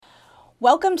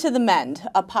Welcome to The Mend,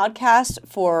 a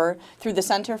podcast through the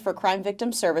Center for Crime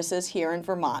Victim Services here in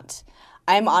Vermont.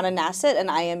 I am Anna Nasset,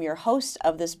 and I am your host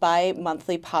of this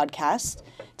bi-monthly podcast.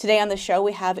 Today on the show,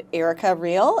 we have Ericka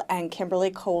Reil and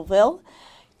Kimberly Colville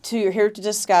here to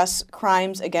discuss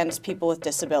crimes against people with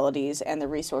disabilities and the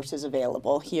resources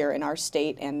available here in our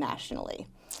state and nationally.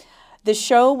 The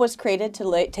show was created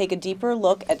to take a deeper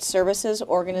look at services,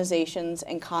 organizations,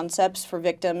 and concepts for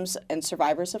victims and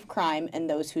survivors of crime and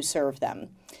those who serve them.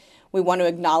 We want to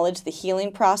acknowledge the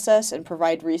healing process and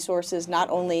provide resources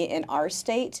not only in our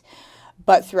state,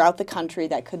 but throughout the country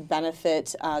that could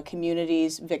benefit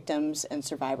communities, victims, and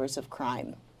survivors of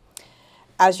crime.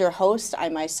 As your host, I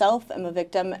myself am a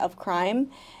victim of crime,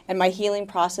 and my healing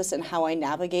process and how I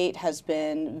navigate has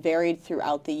been varied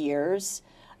throughout the years.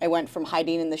 I went from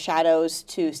hiding in the shadows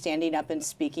to standing up and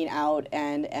speaking out,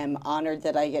 and am honored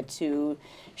that I get to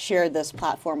share this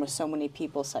platform with so many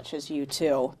people such as you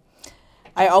too.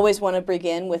 I always want to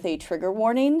begin with a trigger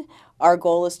warning. Our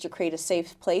goal is to create a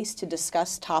safe place to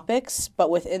discuss topics, but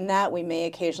within that we may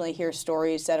occasionally hear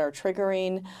stories that are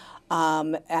triggering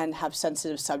and have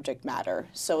sensitive subject matter.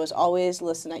 So as always,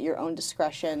 listen at your own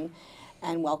discretion,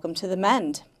 and welcome to The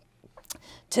Mend.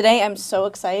 Today, I'm so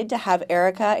excited to have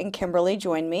Ericka and Kimberly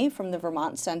join me from the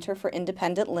Vermont Center for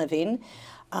Independent Living,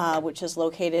 which is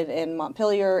located in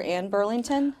Montpelier and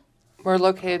Burlington. We're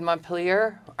located in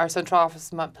Montpelier. Our central office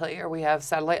is Montpelier. We have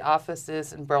satellite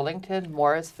offices in Burlington,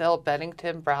 Morrisville,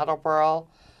 Bennington, Brattleboro,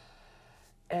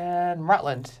 and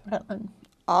Rutland.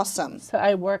 Awesome. So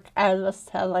I work at a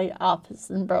satellite office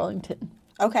in Burlington.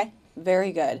 Okay,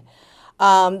 very good.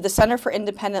 The Center for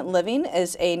Independent Living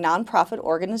is a nonprofit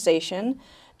organization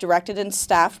directed and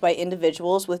staffed by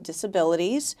individuals with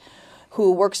disabilities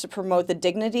who works to promote the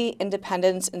dignity,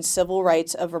 independence, and civil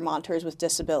rights of Vermonters with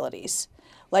disabilities.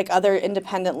 Like other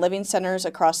independent living centers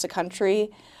across the country,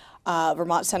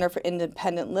 Vermont Center for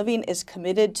Independent Living is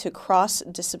committed to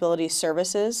cross-disability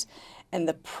services and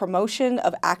the promotion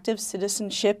of active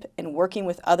citizenship and working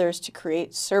with others to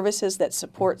create services that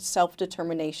support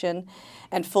self-determination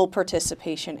and full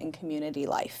participation in community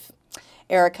life.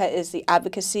 Ericka is the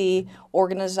advocacy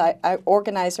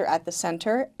organizer at the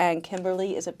center, and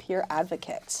Kimberly is a peer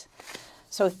advocate.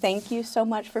 So thank you so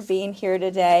much for being here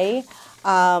today.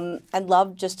 I'd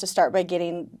love just to start by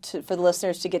for the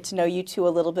listeners to get to know you two a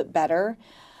little bit better.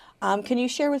 Can you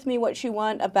share with me what you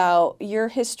want about your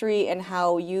history and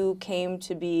how you came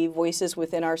to be voices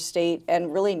within our state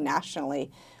and really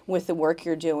nationally with the work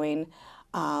you're doing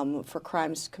for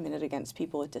crimes committed against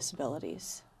people with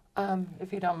disabilities?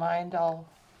 If you don't mind, I'll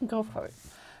go for it.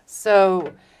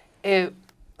 So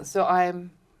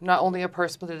I'm not only a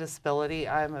person with a disability,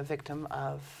 I'm a victim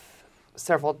of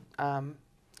several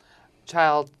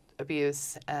child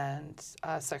abuse and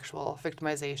sexual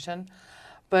victimization,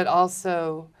 but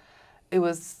also it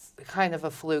was kind of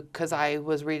a fluke because I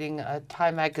was reading a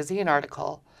Time magazine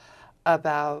article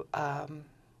about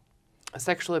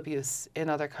sexual abuse in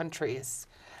other countries,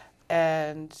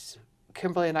 and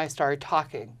Kimberly and I started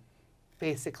talking,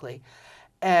 basically,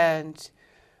 and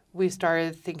we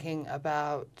started thinking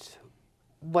about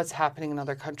what's happening in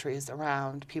other countries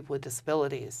around people with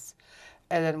disabilities,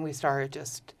 and then we started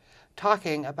just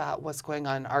talking about what's going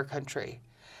on in our country,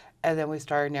 and then we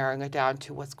started narrowing it down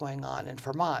to what's going on in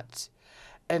Vermont,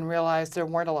 and realized there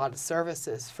weren't a lot of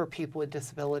services for people with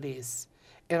disabilities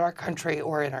in our country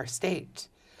or in our state.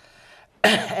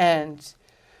 And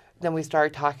then we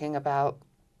started talking about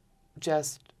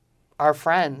just our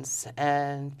friends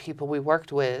and people we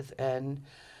worked with and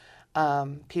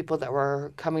people that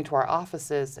were coming to our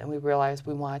offices, and we realized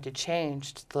we wanted to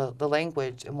change the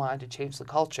language and wanted to change the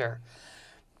culture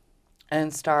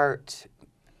and start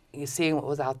seeing what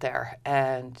was out there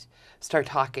and start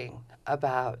talking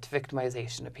about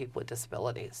victimization of people with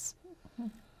disabilities.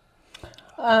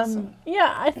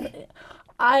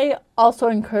 I also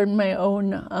incurred my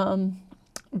own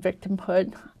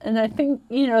victimhood. And I think,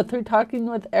 through talking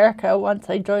with Ericka, once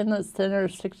I joined the center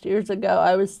 6 years ago,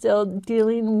 I was still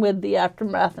dealing with the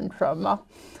aftermath and trauma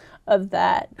of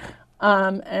that.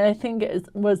 And I think it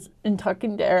was in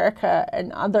talking to Ericka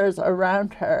and others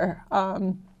around her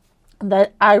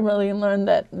that I really learned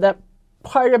that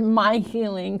part of my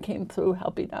healing came through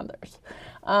helping others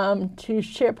to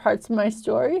share parts of my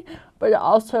story, but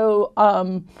also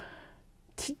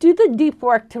to do the deep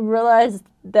work to realize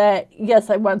that, yes,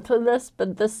 I went through this,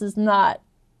 but this is not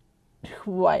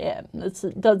who I am. This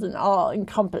doesn't all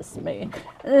encompass me.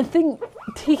 And I think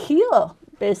to heal,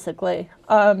 basically.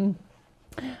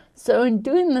 So in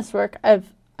doing this work,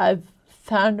 I've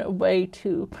found a way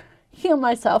to heal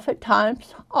myself at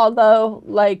times, although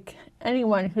like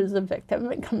anyone who's a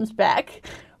victim, it comes back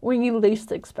when you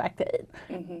least expect it,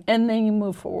 and then you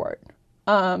move forward.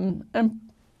 And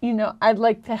I'd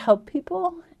like to help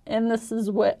people, and this is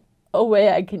a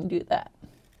way I can do that.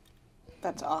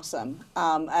 That's awesome.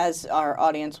 As our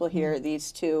audience will hear,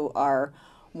 these two are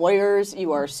warriors,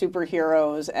 you are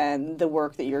superheroes, and the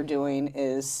work that you're doing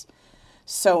is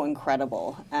so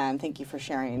incredible. And thank you for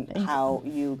sharing how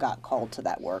you got called to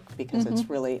that work, because it's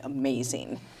really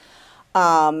amazing.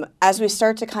 As we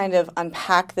start to kind of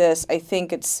unpack this, I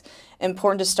think it's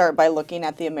important to start by looking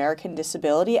at the American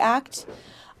Disability Act.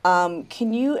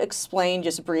 Can you explain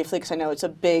just briefly, because I know it's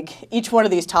each one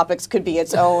of these topics could be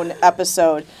its own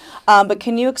episode, but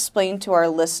can you explain to our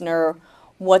listener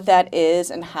what that is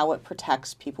and how it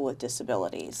protects people with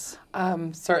disabilities?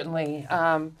 Certainly.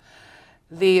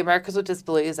 The Americans with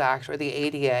Disabilities Act, or the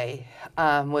ADA,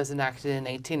 was enacted in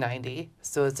 1890,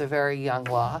 so it's a very young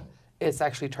law. It's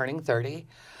actually turning 30.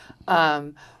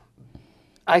 I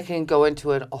can go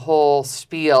into a whole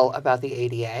spiel about the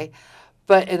ADA,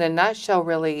 but in a nutshell,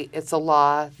 really, it's a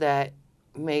law that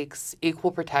makes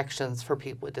equal protections for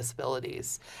people with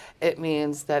disabilities. It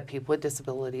means that people with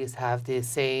disabilities have the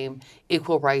same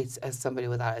equal rights as somebody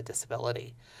without a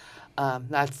disability.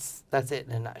 That's it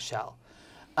in a nutshell.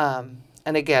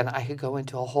 And again, I could go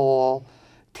into a whole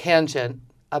tangent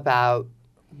about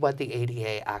what the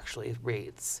ADA actually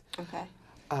reads. Okay.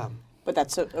 But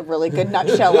that's a really good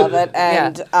nutshell of it.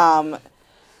 And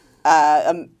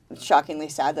I'm shockingly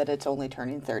sad that it's only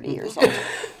turning 30 years old.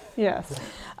 Yes.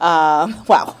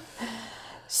 Wow.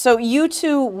 So you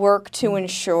two work to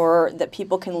ensure that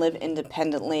people can live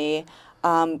independently.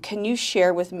 Can you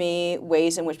share with me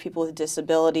ways in which people with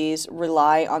disabilities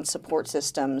rely on support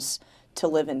systems to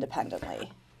live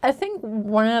independently? I think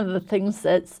one of the things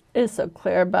that is so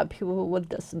clear about people with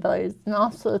disabilities, and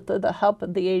also through the help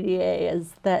of the ADA,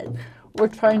 is that we're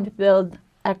trying to build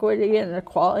equity and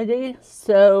equality.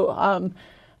 So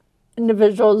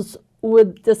individuals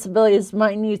with disabilities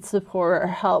might need support or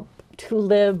help to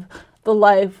live the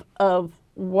life of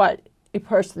what a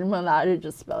person without a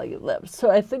disability lives. So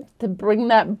I think to bring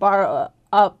that bar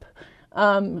up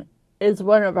is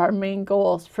one of our main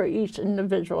goals for each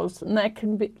individual, and that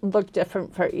can look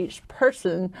different for each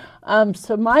person.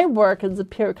 So my work as a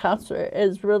peer counselor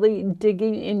is really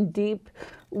digging in deep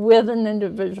with an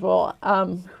individual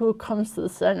who comes to the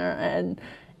center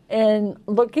and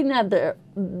looking at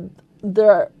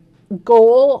their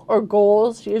goal or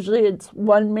goals. Usually it's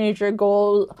one major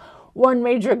goal, and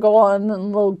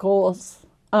then little goals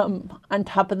on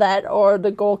top of that, or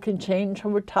the goal can change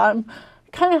over time.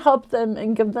 Kind of help them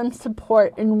and give them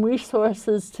support and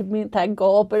resources to meet that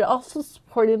goal, but also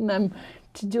supporting them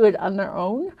to do it on their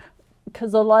own,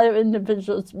 because a lot of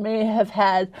individuals may have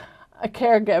had a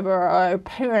caregiver or a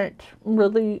parent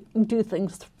really do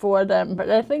things for them. But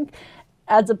I think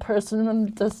as a person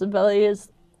with disabilities,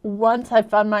 once I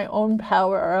found my own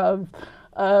power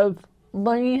of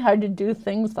learning how to do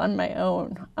things on my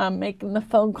own, making the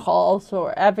phone calls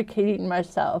or advocating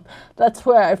myself, that's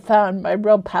where I found my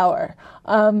real power.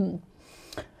 So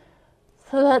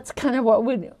that's kind of what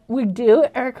we do.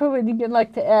 Ericka, would you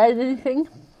like to add anything?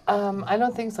 I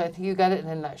don't think so. I think you got it in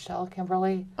a nutshell,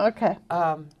 Kimberly. Okay.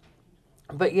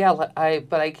 But yeah,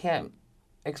 I can't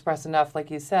express enough, like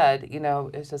you said,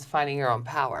 it's just finding your own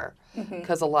power.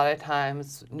 Because a lot of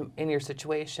times in your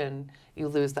situation, you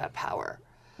lose that power.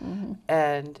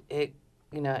 And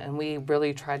and we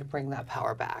really try to bring that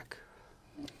power back.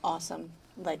 Awesome.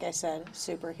 Like I said,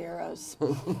 superheroes.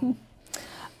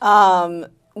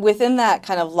 Within that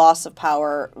kind of loss of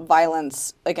power,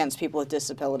 violence against people with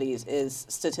disabilities is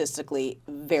statistically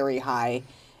very high.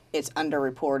 It's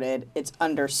underreported. It's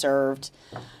underserved.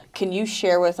 Can you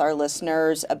share with our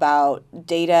listeners about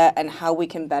data and how we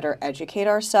can better educate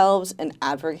ourselves and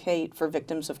advocate for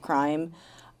victims of crime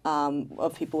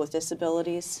of people with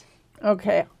disabilities?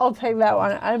 Okay, I'll take that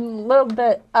one. I'm a little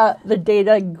bit the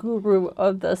data guru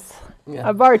of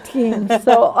of our team,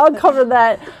 so I'll cover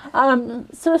that.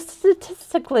 So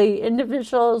statistically,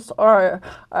 individuals are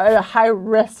at a high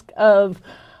risk of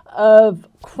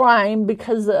crime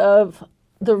because of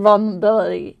their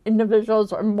vulnerability.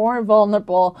 Individuals are more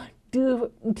vulnerable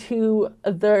due to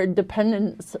their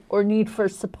dependence or need for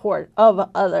support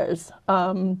of others.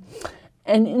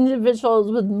 And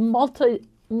individuals with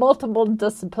multiple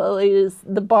disabilities,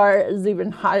 the bar is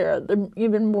even higher. They're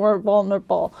even more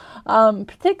vulnerable.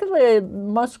 Particularly,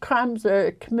 most crimes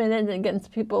are committed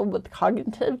against people with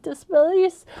cognitive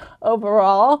disabilities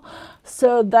overall.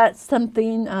 So that's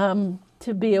something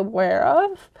to be aware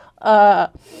of.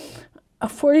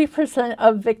 40%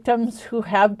 of victims who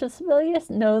have disabilities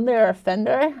know their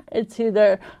offender. It's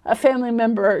either a family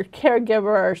member,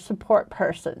 caregiver, or support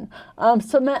person.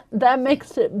 So that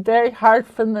makes it very hard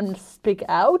for them to speak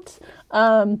out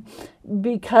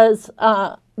because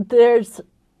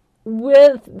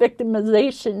with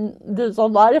victimization, there's a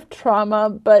lot of trauma,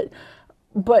 but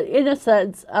in a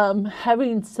sense,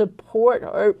 having support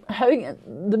or having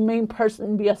the main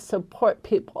person be a support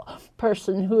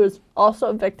person who is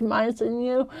also victimizing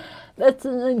you, that's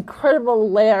an incredible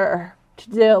layer to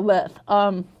deal with.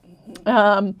 I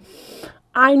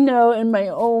know in my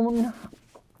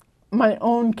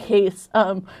own case,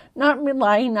 not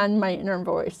relying on my inner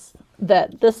voice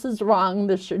that this is wrong,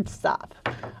 this should stop.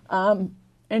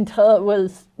 Until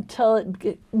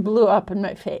it blew up in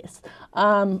my face.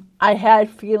 I had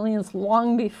feelings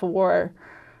long before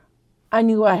I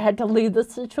knew I had to leave the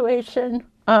situation.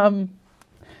 And,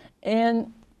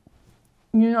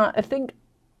 I think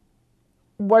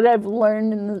what I've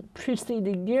learned in the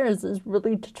preceding years is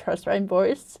really to trust my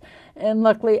voice. And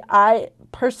luckily, I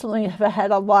personally have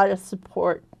had a lot of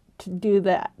support to do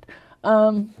that.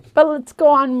 But let's go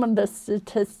on with the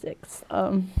statistics.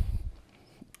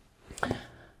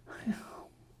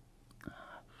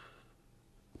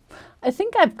 I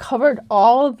think I've covered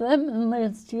all of them,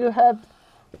 unless you have.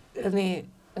 In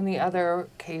the other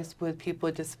case with people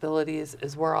with disabilities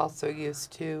is we're also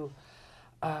used to,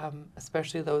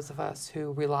 especially those of us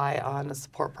who rely on a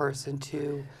support person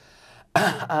to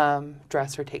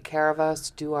dress or take care of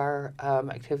us, do our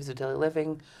activities of daily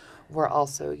living. We're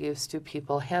also used to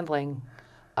people handling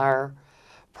our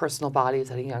personal bodies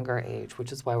at a younger age,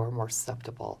 which is why we're more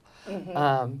susceptible.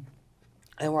 Mm-hmm.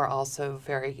 And we're also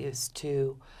very used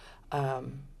to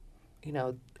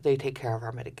they take care of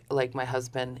our like my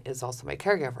husband is also my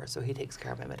caregiver, so he takes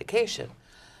care of my medication.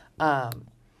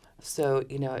 So,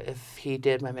 if he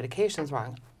did my medications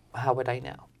wrong, how would I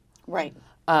know? Right.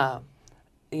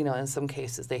 In some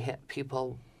cases,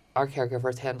 our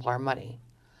caregivers handle our money.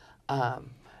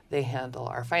 They handle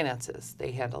our finances.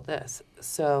 They handle this.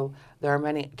 So there are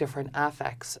many different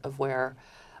affects of where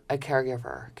a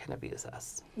caregiver can abuse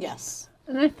us. Yes.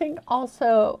 And I think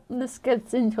also this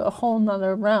gets into a whole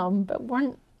nother realm, but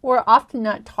we're often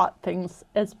not taught things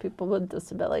as people with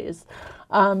disabilities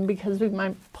because we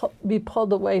might be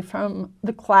pulled away from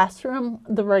the classroom,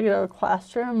 the regular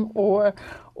classroom, or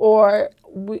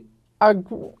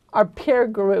our peer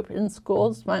group in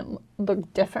schools might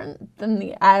look different than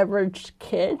the average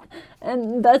kid.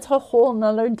 And that's a whole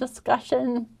nother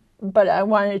discussion, but I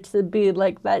want it to be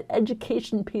like that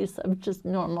education piece of just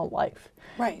normal life.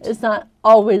 Right. It's not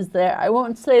always there. I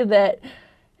won't say that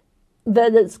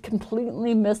it's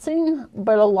completely missing,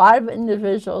 but a lot of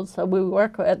individuals that we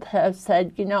work with have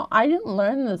said, I didn't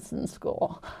learn this in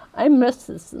school. I missed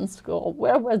this in school.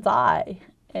 Where was I?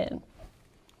 And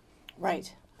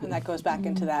right. And that goes back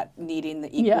into that needing the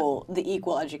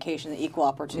equal education, the equal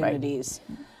opportunities.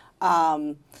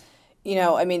 Right.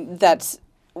 That's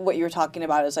what you were talking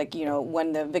about is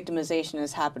when the victimization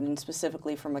is happening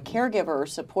specifically from a caregiver or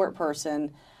support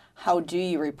person, how do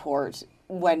you report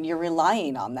when you're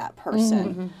relying on that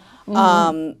person? Mm-hmm.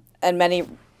 Mm-hmm. And many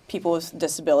people with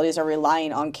disabilities are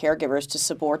relying on caregivers to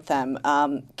support them.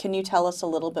 Can you tell us a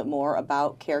little bit more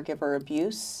about caregiver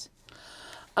abuse?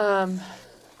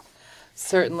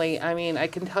 Certainly. I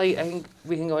can tell you, I think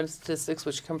we can go into statistics,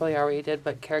 which Kimberly already did,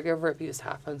 but caregiver abuse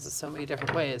happens in so many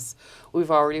different ways.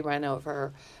 We've already run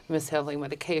over mishandling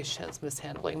medications,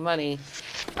 mishandling money.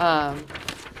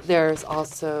 There's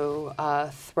also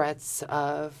threats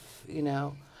of,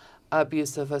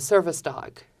 abuse of a service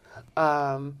dog,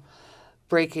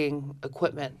 breaking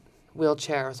equipment,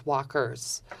 wheelchairs,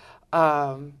 walkers.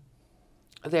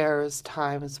 There's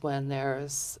times when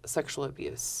there's sexual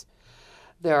abuse.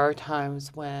 There are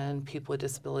times when people with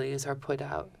disabilities are put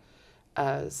out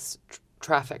as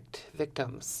trafficked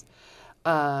victims.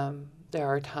 There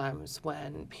are times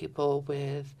when people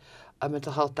with a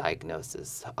mental health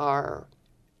diagnosis are,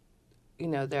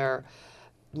 they're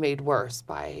made worse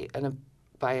by an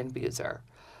abuser.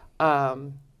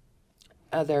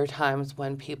 There are times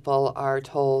when people are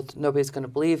told nobody's going to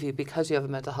believe you because you have a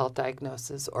mental health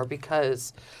diagnosis or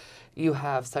because you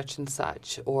have such and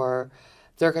such, or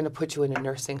they're going to put you in a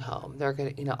nursing home. They're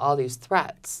going to, all these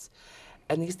threats.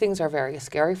 And these things are very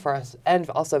scary for us and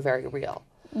also very real.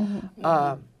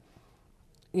 Mm-hmm.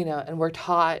 And we're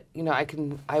taught,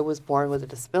 I was born with a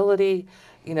disability.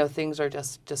 Things are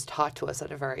just taught to us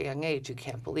at a very young age. You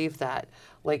can't believe that.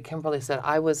 Like Kimberly said,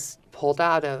 I was pulled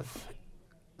out of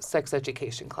sex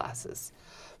education classes.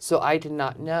 So I did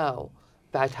not know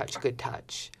bad touch, good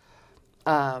touch.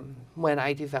 When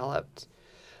I developed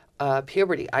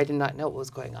puberty, I did not know what was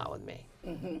going on with me.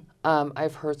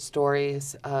 I've heard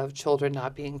stories of children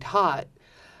not being taught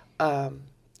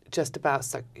just about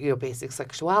basic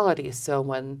sexuality. So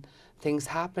when things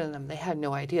happen to them, they had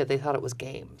no idea. They thought it was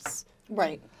games.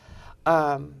 Right.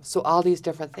 So all these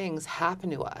different things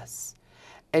happen to us.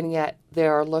 And yet they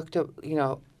are looked at,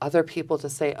 other people to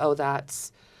say, oh,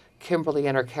 that's Kimberly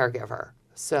and her caregiver.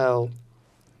 So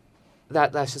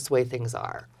that's just the way things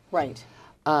are. Right.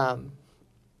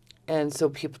 And so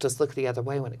people just look the other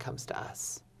way when it comes to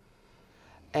us.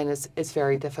 And it's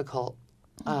very difficult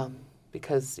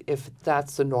because if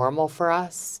that's the normal for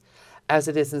us, as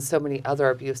it is in so many other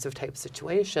abusive type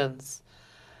situations,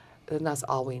 then that's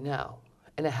all we know.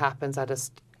 And it happens at a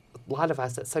lot of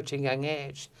us at such a young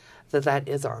age that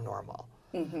is our normal.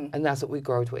 And that's what we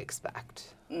grow to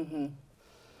expect. And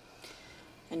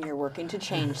you're working to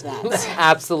change that.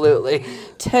 Absolutely.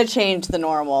 To change the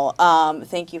normal.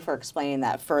 Thank you for explaining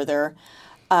that further.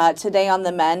 Today on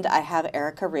The Mend, I have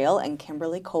Ericka Reil and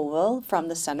Kimberly Colville from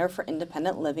the Center for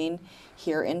Independent Living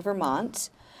here in Vermont.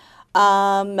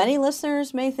 Many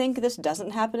listeners may think this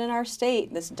doesn't happen in our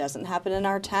state, this doesn't happen in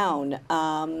our town.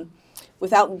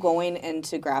 Without going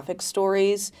into graphic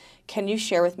stories, can you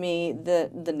share with me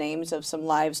the names of some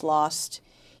lives lost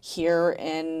here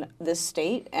in this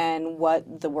state and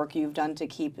what the work you've done to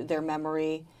keep their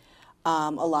memory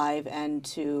alive and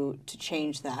to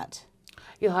change that?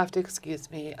 You'll have to excuse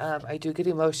me. I do get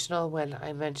emotional when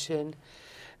I mention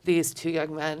these two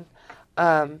young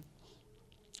men.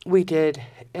 We did,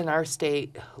 in our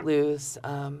state, lose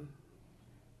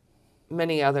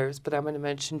many others, but I'm going to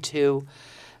mention two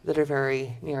that are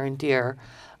very near and dear.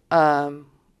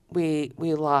 We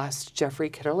lost Jeffrey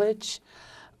Kitterledge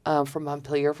from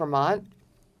Montpelier, Vermont.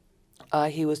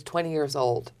 He was 20 years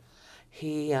old.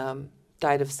 He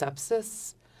died of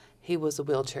sepsis. He was a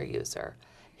wheelchair user.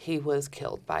 He was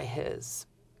killed by his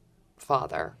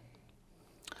father.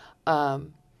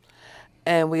 And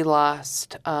we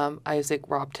lost Isaac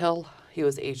Robtill. He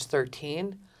was age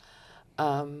 13.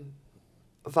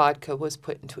 Vodka was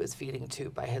put into his feeding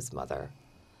tube by his mother.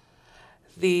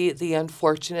 The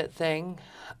unfortunate thing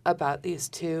about these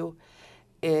two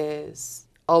is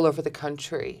all over the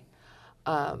country,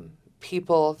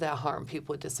 people that harm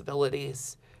people with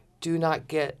disabilities do not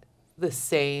get the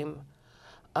same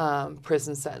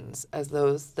prison sentence as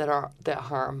those that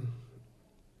harm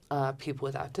people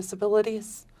without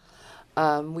disabilities.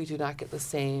 We do not get the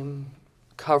same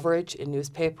coverage in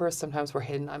newspapers. Sometimes we're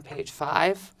hidden on page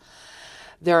 5.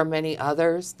 There are many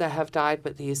others that have died,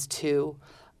 but these two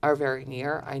are very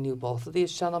near. I knew both of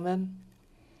these gentlemen.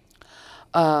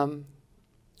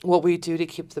 What we do to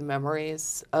keep the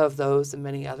memories of those and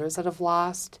many others that have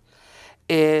lost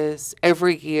is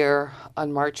every year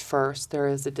on March 1st, there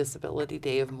is a Disability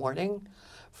Day of mourning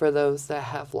for those that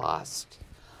have lost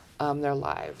their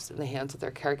lives in the hands of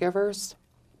their caregivers.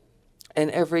 And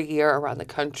every year around the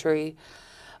country,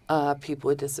 people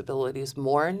with disabilities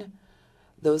mourn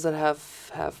those that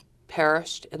have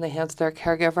perished in the hands of their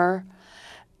caregiver.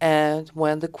 And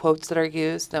one of the quotes that are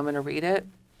used, and I'm going to read it,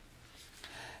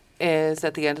 is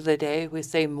at the end of the day, we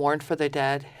say, mourn for the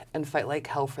dead and fight like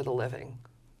hell for the living.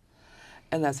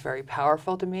 And that's very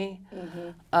powerful to me.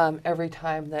 Every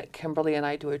time that Kimberly and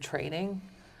I do a training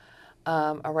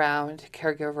around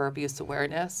caregiver abuse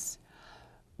awareness,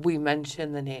 we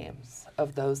mention the names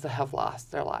of those that have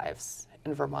lost their lives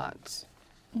in Vermont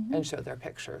and show their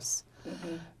pictures,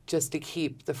 just to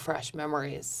keep the fresh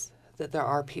memories that there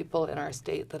are people in our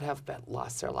state that have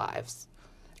lost their lives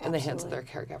in the hands of their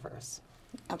caregivers.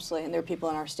 Absolutely, and there are people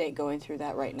in our state going through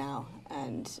that right now.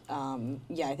 And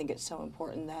I think it's so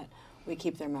important that we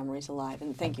keep their memories alive.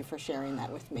 And thank you for sharing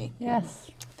that with me. Yes.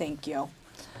 Thank you.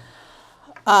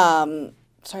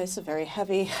 Sorry, it's a very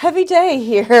heavy day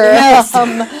here. Yes.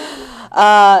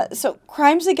 So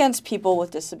crimes against people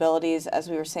with disabilities, as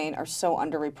we were saying, are so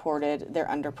underreported. They're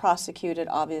under-prosecuted,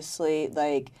 obviously.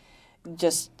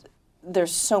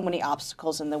 There's so many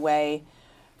obstacles in the way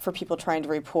for people trying to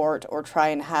report or try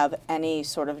and have any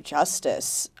sort of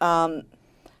justice.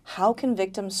 How can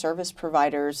victim service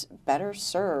providers better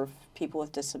serve people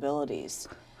with disabilities?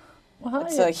 Well,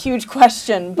 it's a huge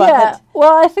question, but... Yeah,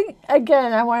 well, I think,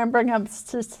 again, I want to bring up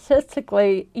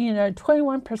statistically,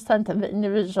 21% of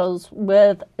individuals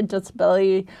with a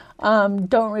disability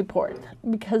don't report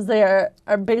because they are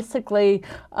basically,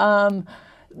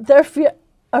 they're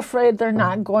afraid they're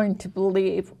not going to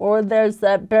believe, or there's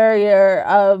that barrier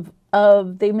of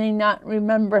they may not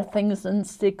remember things in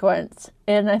sequence.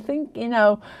 And I think,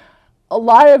 a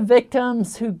lot of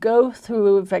victims who go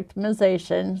through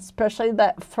victimization, especially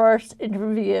that first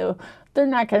interview, they're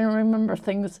not going to remember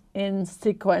things in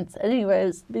sequence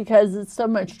anyways because it's so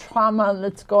much trauma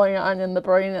that's going on in the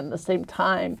brain at the same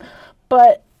time.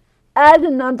 But add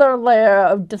another layer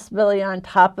of disability on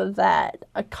top of that,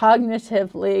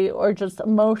 cognitively or just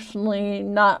emotionally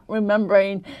not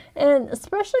remembering, and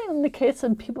especially in the case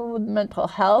of people with mental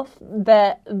health,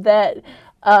 that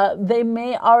they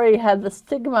may already have the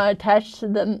stigma attached to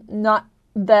them, not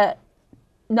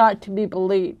to be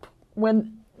believed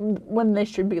when they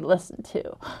should be listened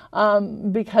to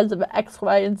because of X,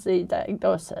 Y, and Z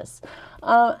diagnosis.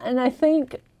 And I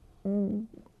think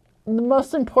the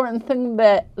most important thing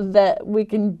that we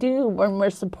can do when we're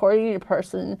supporting a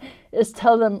person is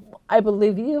tell them, I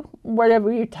believe you.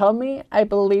 Whatever you tell me, I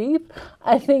believe.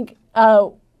 I think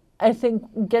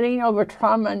getting over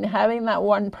trauma and having that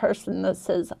one person that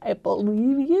says, I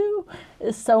believe you,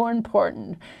 is so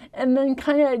important. And then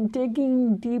kind of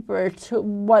digging deeper to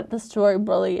what the story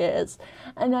really is.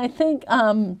 And I think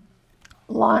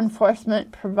law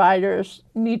enforcement providers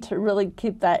need to really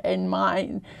keep that in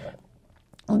mind,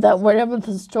 that whatever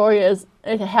the story is,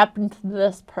 it happened to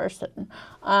this person.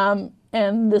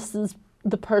 And this is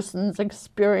the person's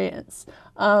experience,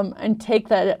 and take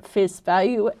that at face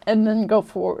value and then go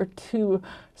forward to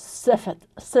sift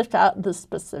out the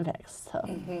specifics. So.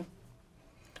 Mm-hmm.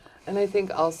 And I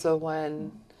think also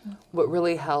what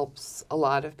really helps a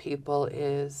lot of people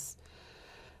is,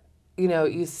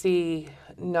 you see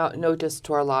no diss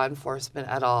to our law enforcement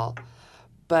at all,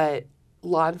 but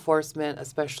law enforcement,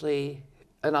 especially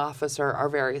an officer, are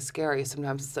very scary.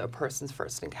 Sometimes it's a person's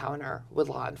first encounter with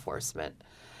law enforcement.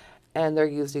 And they're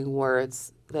using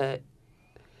words that,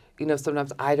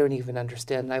 sometimes I don't even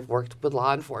understand. And I've worked with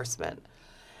law enforcement.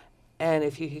 And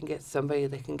if you can get somebody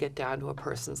that can get down to a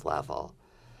person's level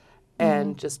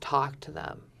and just talk to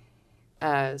them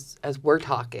as we're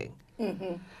talking,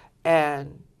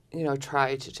 and,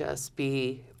 try to just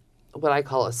be what I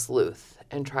call a sleuth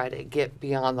and try to get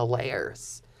beyond the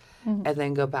layers and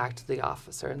then go back to the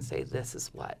officer and say, this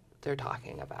is what they're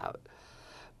talking about.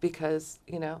 Because,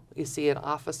 you see an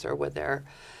officer with their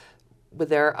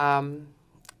I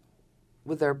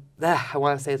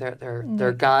want to say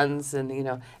their guns,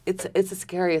 and it's the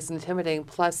scariest, intimidating.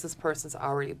 Plus, this person's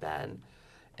already been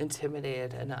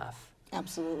intimidated enough.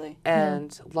 Absolutely.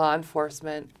 And law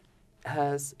enforcement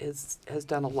has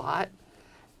done a lot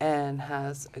and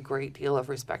has a great deal of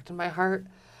respect in my heart,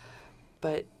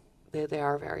 but they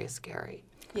are very scary.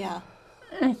 Yeah.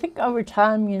 And I think over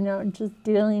time, just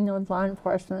dealing with law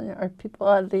enforcement or people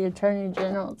at the Attorney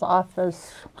General's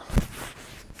office,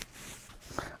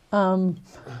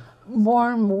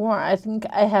 more and more, I think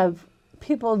I have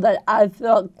people that I've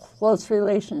built close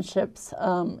relationships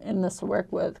in this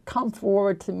work with come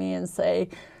forward to me and say,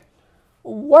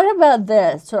 what about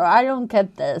this? Or I don't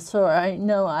get this. Or I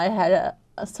know I had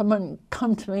someone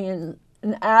come to me and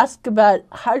ask about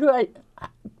how do I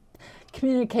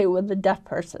communicate with a deaf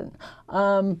person.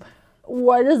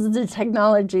 What is the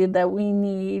technology that we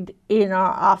need in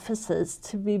our offices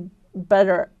to be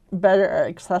better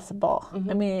accessible?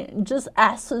 I mean, just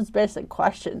ask those basic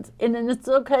questions. And then it's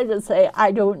okay to say,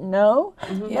 I don't know.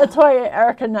 That's why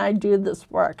Ericka and I do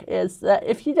this work, is that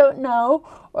if you don't know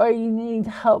or you need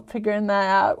help figuring that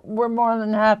out, we're more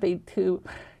than happy to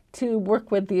work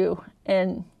with you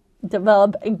and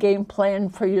develop a game plan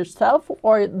for yourself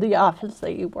or the office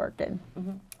that you work in.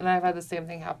 And I've had the same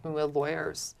thing happen with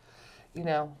lawyers,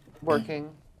 working,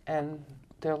 and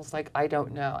they're just like, I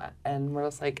don't know. And we're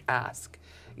just like, ask,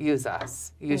 use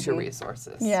us, use your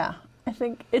resources. Yeah. I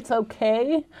think it's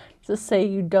okay to say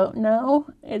you don't know.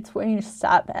 It's when you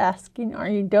stop asking or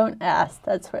you don't ask,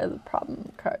 that's where the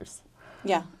problem occurs.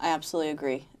 Yeah, I absolutely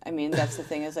agree. I mean, that's the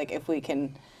thing is, like, if we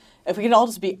can all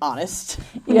just be honest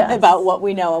about what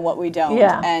we know and what we don't,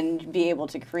 and be able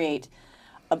to create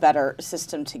a better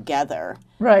system together.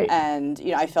 Right. And,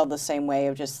 I felt the same way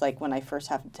of just, like, when I first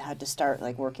had to start,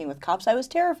 like, working with cops, I was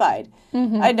terrified.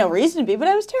 I had no reason to be, but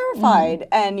I was terrified.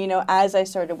 And, as I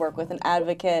started to work with an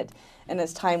advocate and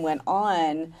as time went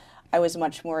on, I was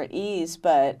much more at ease,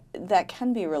 but that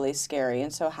can be really scary.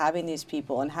 And so having these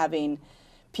people and having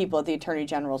people at the Attorney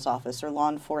General's office or law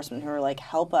enforcement who are like,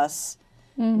 help us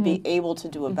be able to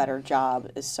do a better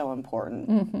job is so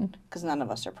important, because none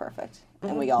of us are perfect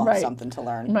and we all have something to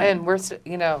learn. Right. And we're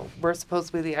supposed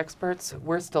to be the experts.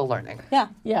 We're still learning. Yeah.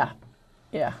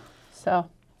 So,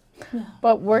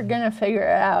 but we're going to figure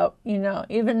it out,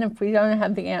 even if we don't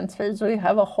have the answers, we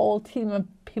have a whole team of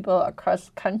people across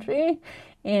the country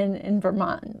and in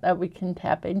Vermont that we can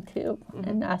tap into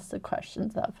and ask the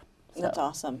questions of. So. That's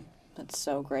awesome. That's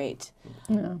so great.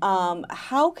 Yeah.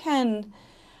 How can,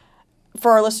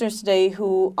 for our listeners today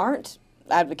who aren't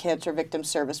advocates or victim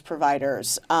service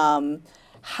providers,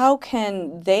 how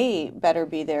can they better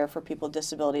be there for people with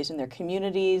disabilities in their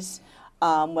communities,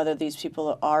 whether these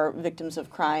people are victims of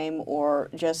crime or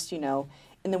just,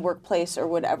 in the workplace or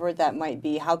whatever that might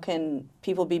be? How can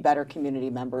people be better community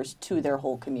members to their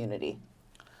whole community?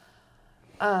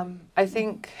 I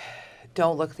think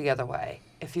don't look the other way.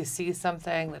 If you see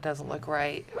something that doesn't look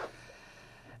right,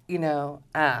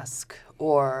 ask.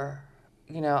 Or,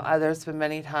 there's been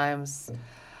many times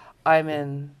I'm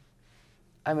in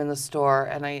the store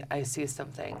and I see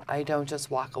something. I don't just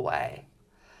walk away.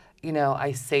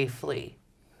 I safely,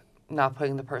 not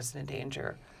putting the person in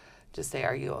danger, just say,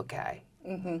 "Are you okay?"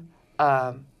 Mm-hmm.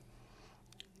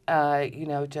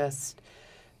 Just,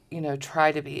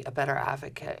 try to be a better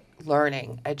advocate,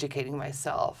 learning, educating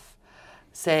myself,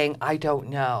 saying, "I don't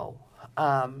know,"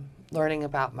 learning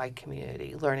about my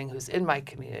community, learning who's in my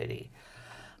community,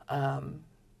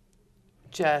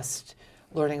 just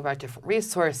learning about different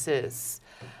resources,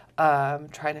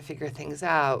 trying to figure things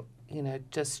out,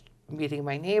 just meeting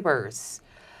my neighbors,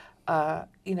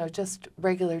 just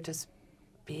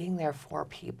being there for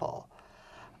people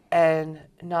and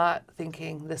not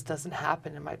thinking this doesn't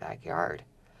happen in my backyard.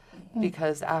 Mm-hmm.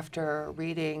 Because after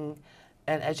reading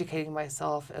and educating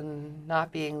myself and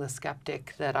not being the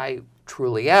skeptic that I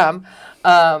truly am,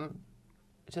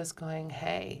 just going,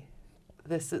 hey,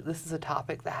 this is a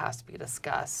topic that has to be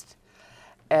discussed,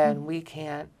 and we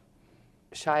can't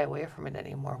shy away from it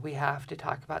anymore. We have to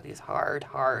talk about these hard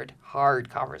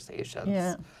conversations.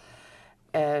 Yeah.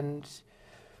 And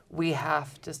we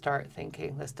have to start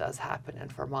thinking this does happen in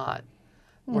Vermont.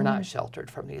 We're not sheltered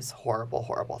from these horrible,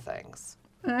 horrible things.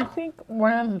 And I think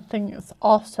one of the things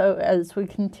also as we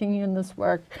continue in this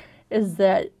work is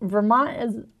that Vermont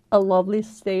is a lovely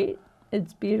state.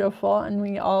 It's beautiful, and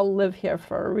we all live here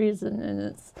for a reason, and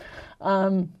it's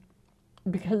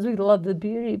because we love the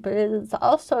beauty, but it is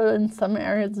also in some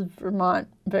areas of Vermont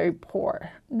very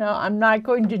poor. Now, I'm not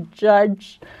going to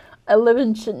judge. I live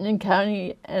in Chittenden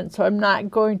County, and so I'm not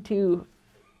going to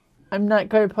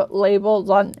put labels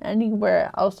on anywhere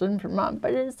else in Vermont,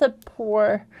 but it's a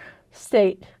poor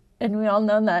state, and we all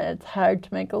know that it's hard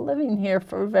to make a living here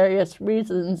for various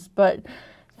reasons, but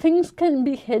things can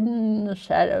be hidden in the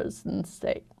shadows in the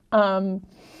state.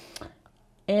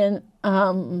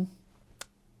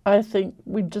 I think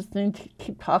we just need to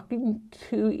keep talking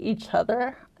to each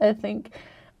other. I think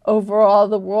overall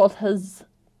the world has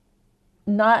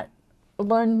not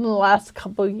learned in the last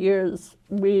couple of years.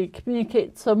 We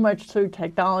communicate so much through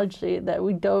technology that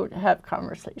we don't have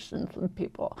conversations with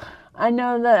people. I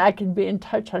know that I can be in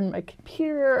touch on my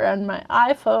computer and my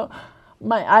iPhone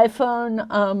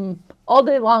all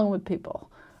day long with people.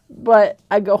 But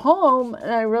I go home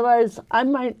and I realize I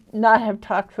might not have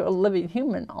talked to a living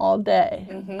human all day.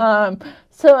 Mm-hmm.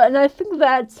 And I think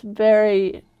that's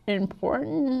very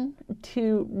important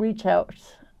to reach out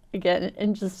again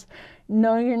and just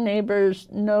know your neighbors,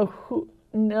 know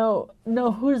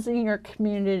who's in your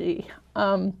community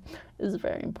is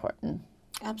very important.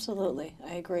 Absolutely,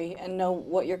 I agree, and know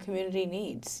what your community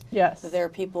needs. Yes, there are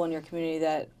people in your community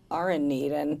that are in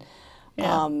need, and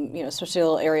yeah. Especially a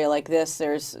little area like this,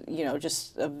 there's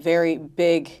just a very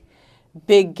big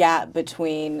gap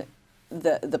between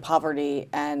the poverty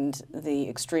and the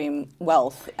extreme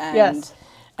wealth, and yes.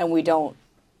 and we don't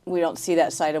see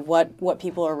that side of what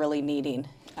people are really needing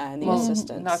and the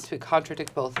assistance. Not to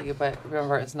contradict both of you, but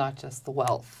remember, it's not just the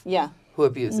wealth. Yeah. Who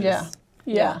abuses.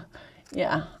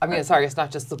 Yeah. I mean, sorry, it's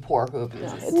not just the poor who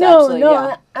abuses.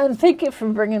 No, and thank you for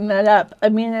bringing that up. I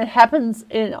mean, it happens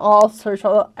in all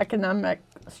social economic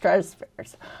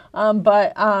stratospheres. I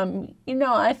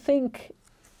think,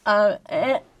 on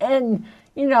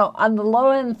the low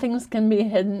end, things can be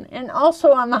hidden, and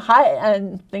also on the high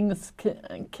end, things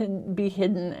can be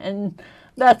hidden, and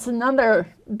that's another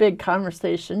big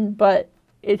conversation, but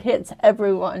it hits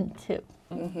everyone too.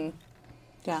 Mm-hmm.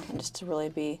 Yeah, and just to really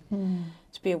be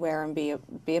aware and be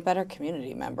a better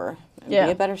community member and be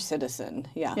a better citizen.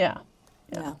 Yeah.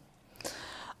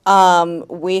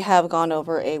 We have gone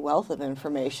over a wealth of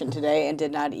information today and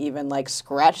did not even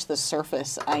scratch the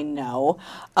surface, I know.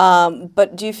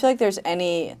 But do you feel like there's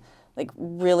any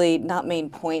really not main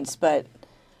points but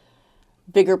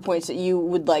bigger points that you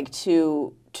would like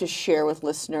to share with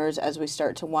listeners as we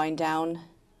start to wind down?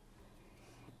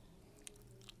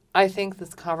 I think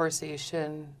this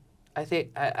conversation, I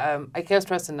can't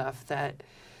stress enough that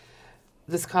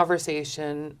this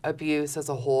conversation, abuse as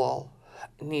a whole,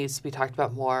 needs to be talked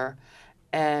about more.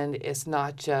 And it's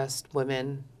not just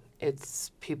women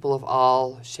It's people of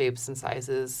all shapes and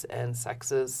sizes and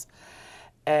sexes.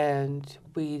 And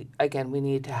we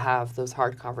need to have those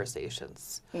hard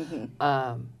conversations.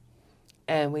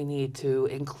 And we need to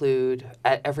include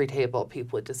at every table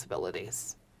people with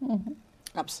disabilities.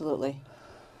 Absolutely.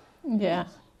 Yeah.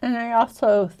 And I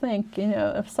also think,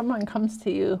 if someone comes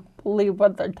to you, believe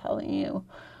what they're telling you,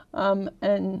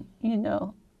 and,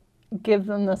 give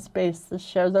them the space to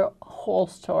share their whole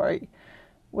story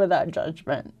without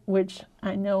judgment, which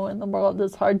I know in the world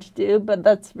is hard to do, but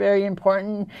that's very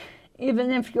important.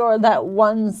 Even if you're that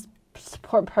one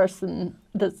support person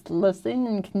that's listening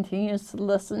and continues to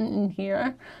listen and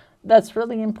hear, that's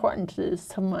really important to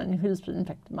someone who's been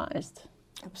victimized.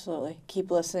 Absolutely.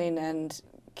 Keep listening and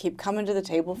keep coming to the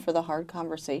table for the hard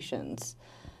conversations.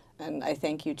 And I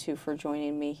thank you, too, for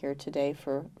joining me here today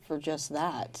for just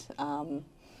that.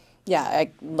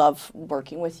 I love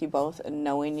working with you both and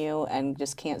knowing you, and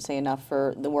just can't say enough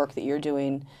for the work that you're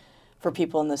doing for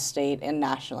people in the state and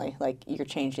nationally. Like, you're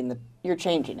changing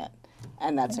it,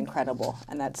 and that's incredible.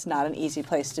 And that's not an easy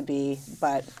place to be,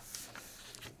 but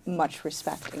much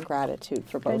respect and gratitude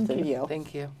for both of you.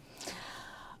 Thank you.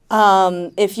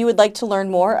 If you would like to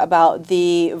learn more about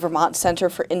the Vermont Center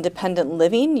for Independent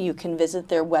Living, you can visit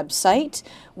their website,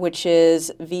 which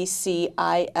is vcil.org.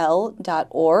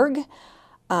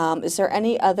 Is there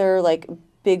any other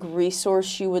big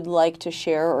resource you would like to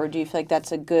share, or do you feel like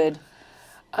that's a good?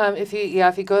 If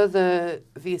you go to the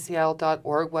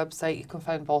vcl.org website, you can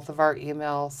find both of our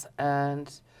emails, and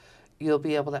you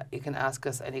can ask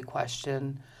us any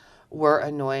question. We're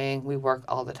annoying. We work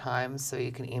all the time, so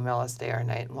you can email us day or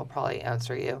night, and we'll probably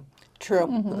answer you. True.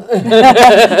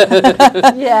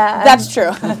 Yeah. That's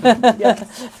true.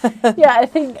 Yeah, I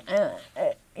think,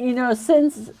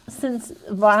 since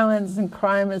violence and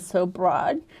crime is so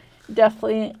broad,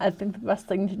 definitely I think the best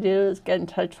thing to do is get in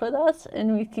touch with us,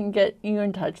 and we can get you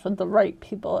in touch with the right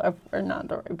people if we're not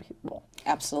the right people.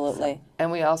 Absolutely.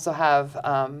 And we also have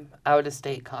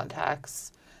out-of-state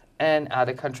contacts and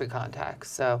out-of-country contacts,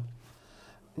 so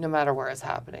no matter where it's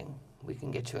happening, we can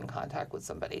get you in contact with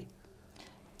somebody.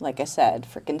 Like I said,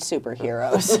 freaking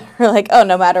superheroes. We're like,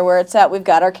 no matter where it's at, we've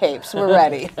got our capes. We're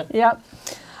ready. Yep.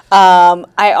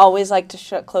 I always like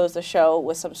to close the show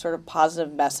with some sort of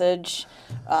positive message.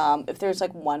 If there's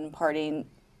one parting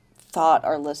thought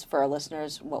for our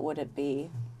listeners, what would it be?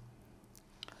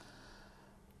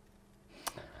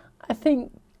 I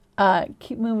think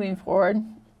keep moving forward.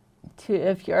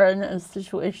 If you're in a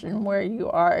situation where you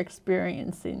are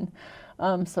experiencing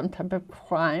some type of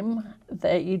crime,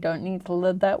 that you don't need to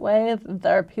live that way.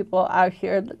 There are people out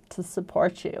here to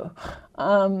support you.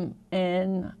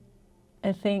 And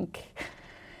I think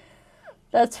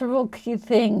that's a real key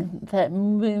thing, that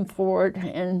moving forward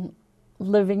and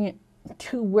living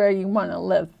to where you want to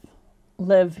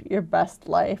live your best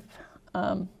life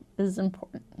is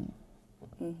important.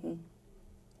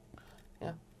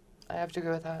 Yeah, I have to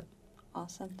agree with that.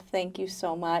 Awesome. Thank you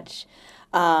so much.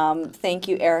 Thank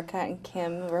you, Ericka and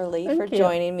Kimberly, for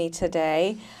joining me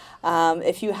today.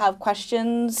 If you have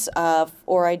questions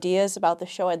or ideas about the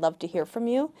show, I'd love to hear from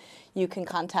you. You can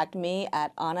contact me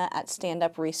at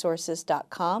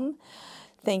anna@standupresources.com.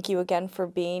 Thank you again for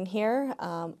being here.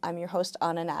 I'm your host,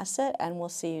 Anna Nasset, and we'll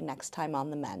see you next time on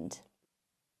The Mend.